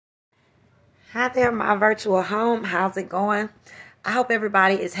Hi there, my virtual home. How's it going? I hope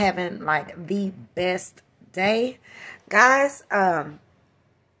everybody is having like the best day. Guys, I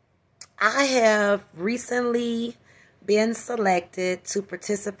have recently been selected to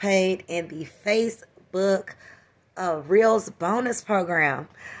participate in the Facebook Reels bonus program.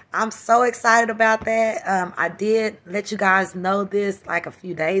 I'm so excited about that. I did let you guys know this like a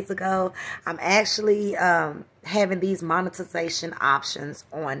few days ago. I'm actually having these monetization options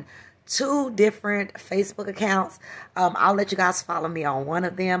on 2 different Facebook accounts. I'll let you guys follow me on one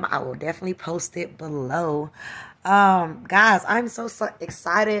of them. I will definitely post it below. Guys, I'm so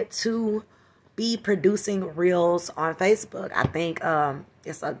excited to be producing Reels on Facebook. I think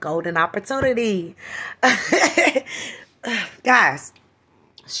it's a golden opportunity. Guys,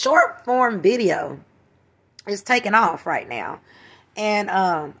 short form video is taking off right now. And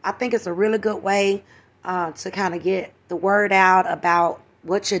I think it's a really good way to kind of get the word out about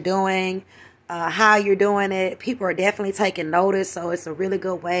what you're doing, how you're doing it. People are definitely taking notice, so it's a really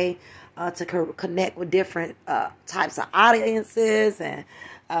good way to connect with different types of audiences. And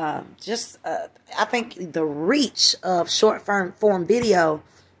I think the reach of short form video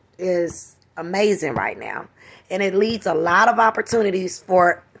is amazing right now. And it leads a lot of opportunities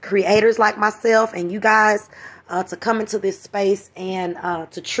for creators like myself and you guys to come into this space and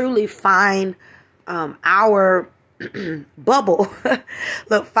to truly find our bubble.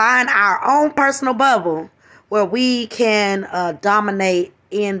 Look, find our own personal bubble where we can dominate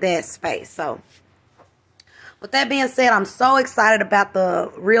in that space. So with that being said, I'm so excited about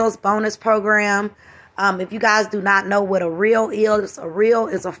the Reels bonus program. If you guys do not know what a reel is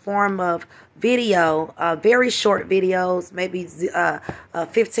a form of video, very short videos, maybe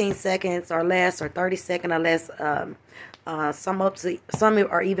 15 seconds or less, or 30 seconds or less. Some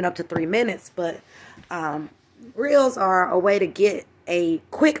are even up to 3 minutes, but Reels are a way to get a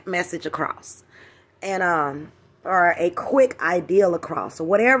quick message across, and or a quick ideal across. So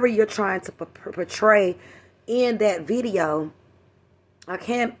whatever you're trying to portray in that video,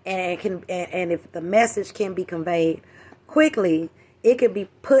 and if the message can be conveyed quickly, it can be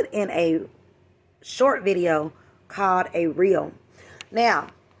put in a short video called a reel. Now,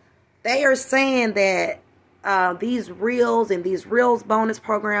 they are saying that these Reels and these Reels bonus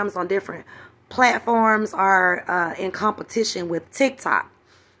programs on different platforms are in competition with TikTok.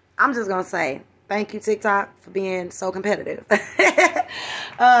 I'm just gonna say thank you, TikTok, for being so competitive. Guys,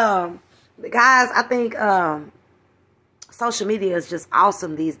 I think social media is just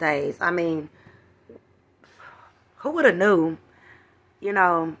awesome these days. I mean, who would have knew,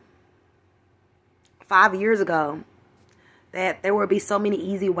 5 years ago that there would be so many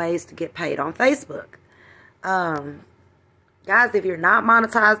easy ways to get paid on Facebook? Guys, if you're not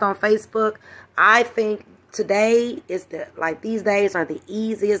monetized on Facebook, I think today is these days are the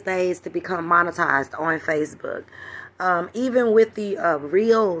easiest days to become monetized on Facebook. Even with the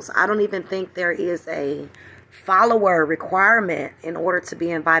Reels, I don't even think there is a follower requirement in order to be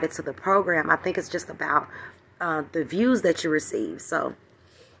invited to the program. I think it's just about the views that you receive. So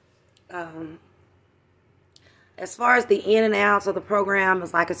as far as the in and outs of the program,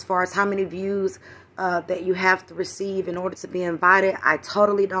 it's like as far as how many views that you have to receive in order to be invited, I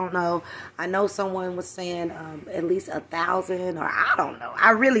totally don't know. I know someone was saying at least 1,000, or I don't know. I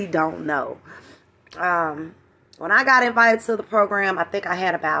really don't know. When I got invited to the program, I think I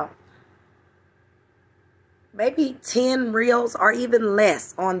had about maybe 10 Reels or even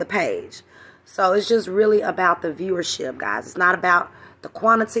less on the page. So it's just really about the viewership, guys. It's not about the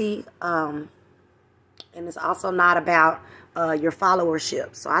quantity, and it's also not about your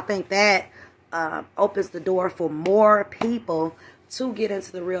followership. So I think that opens the door for more people to get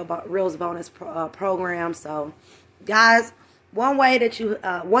into the Reels bonus program. So, guys, one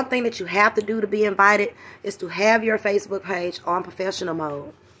thing that you have to do to be invited is to have your Facebook page on professional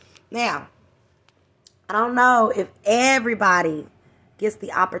mode. Now, I don't know if everybody gets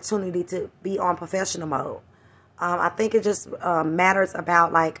the opportunity to be on professional mode. I think it just matters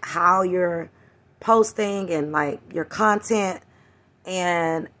about like how you're posting and like your content.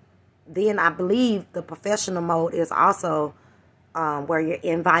 And then I believe the professional mode is also where you're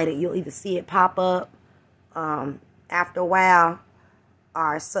invited. You'll either see it pop up after a while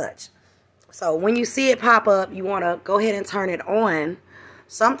or such. So when you see it pop up, you want to go ahead and turn it on.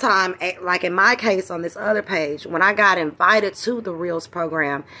 Sometime, like in my case on this other page, when I got invited to the Reels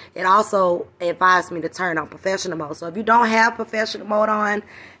program, it also advised me to turn on professional mode. So if you don't have professional mode on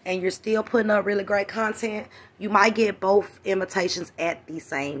and you're still putting up really great content, you might get both invitations at the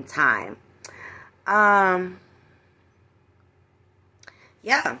same time.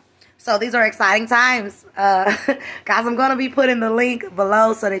 Yeah. So these are exciting times. Guys, I'm going to be putting the link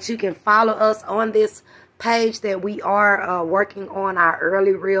below so that you can follow us on this page that we are working on our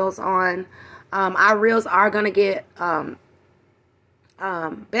early reels on. Our reels are going to get better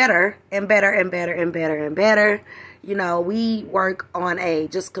and better and better and better and better. You know, we work on a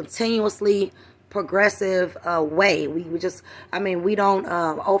just continuously progressive way. We just, I mean, we don't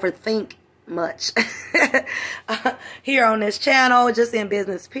overthink much here on this channel, just in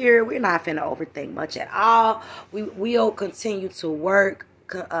business period. We're not finna overthink much at all. We'll continue to work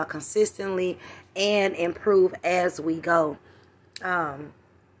consistently and improve as we go.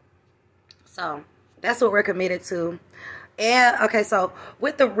 So that's what we're committed to. And okay, so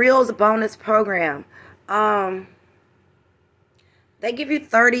with the Reels bonus program, they give you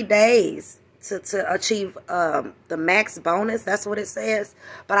 30 days to achieve the max bonus. That's what it says.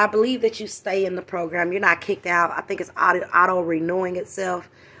 But I believe that you stay in the program. You're not kicked out. I think it's auto renewing itself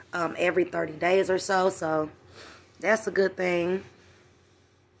every 30 days or so. So that's a good thing.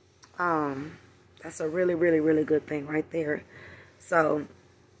 That's a really, really, really good thing right there. So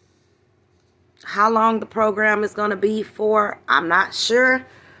how long the program is going to be for, I'm not sure.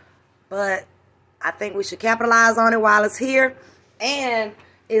 But I think we should capitalize on it while it's here. And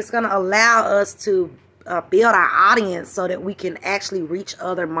it's going to allow us to build our audience so that we can actually reach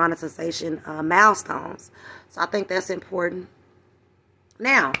other monetization milestones. So I think that's important.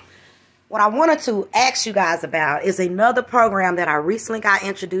 Now, what I wanted to ask you guys about is another program that I recently got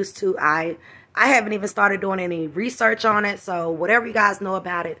introduced to. I haven't even started doing any research on it. So whatever you guys know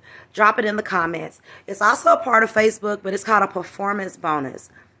about it, drop it in the comments. It's also a part of Facebook, but it's called a performance bonus.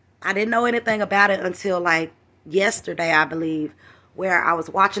 I didn't know anything about it until like yesterday, I believe, where I was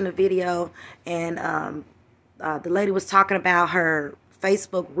watching a video and the lady was talking about her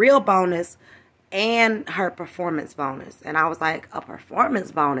Facebook Reel bonus and her performance bonus. And I was like, a performance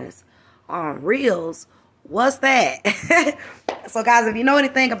bonus on Reels? What's that? So guys, if you know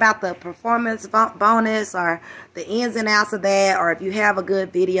anything about the performance bonus or the ins and outs of that, or if you have a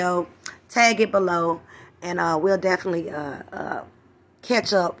good video, tag it below and we'll definitely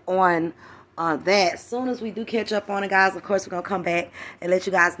catch up on that. As soon as we do catch up on it, guys, of course, we're going to come back and let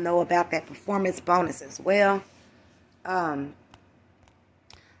you guys know about that performance bonus as well. So,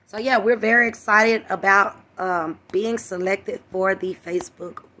 yeah, we're very excited about being selected for the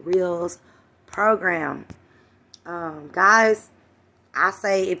Facebook Reels program. Guys, I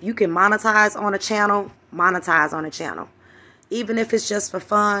say if you can monetize on a channel, monetize on a channel. Even if it's just for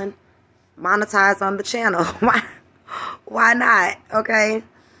fun, monetize on the channel. Why not? Okay.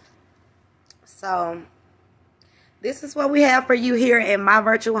 So this is what we have for you here in my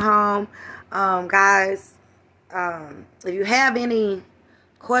virtual home. Guys, if you have any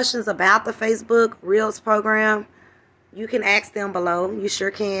questions about the Facebook Reels program, you can ask them below. You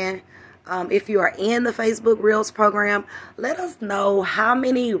sure can. If you are in the Facebook Reels program, let us know how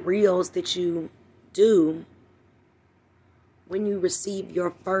many Reels did you do when you received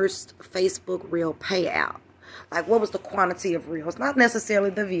your first Facebook Reel payout. Like, what was the quantity of Reels? Not necessarily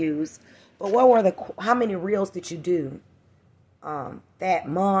the views, but what were how many Reels did you do that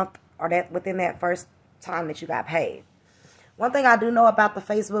month or that within that first time that you got paid? One thing I do know about the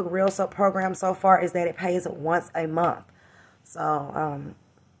Facebook Reels program so far is that it pays once a month. So,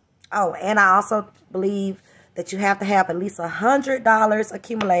 oh, and I also believe that you have to have at least $100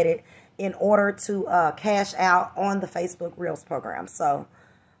 accumulated in order to cash out on the Facebook Reels program. So,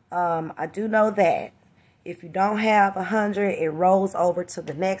 I do know that if you don't have 100, it rolls over to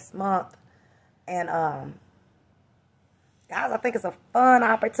the next month. And guys, I think it's a fun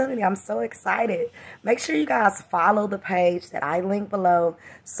opportunity. I'm so excited. Make sure you guys follow the page that I link below.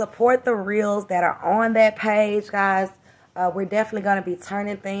 Support the Reels that are on that page, guys. We're definitely going to be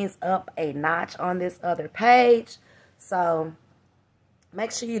turning things up a notch on this other page. So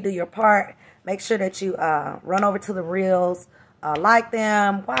make sure you do your part. Make sure that you run over to the Reels, like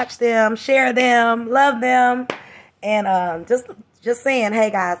them, watch them, share them, love them. And just saying,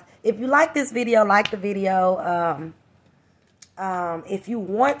 hey guys, if you like this video, like the video. If you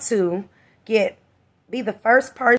want to be the first person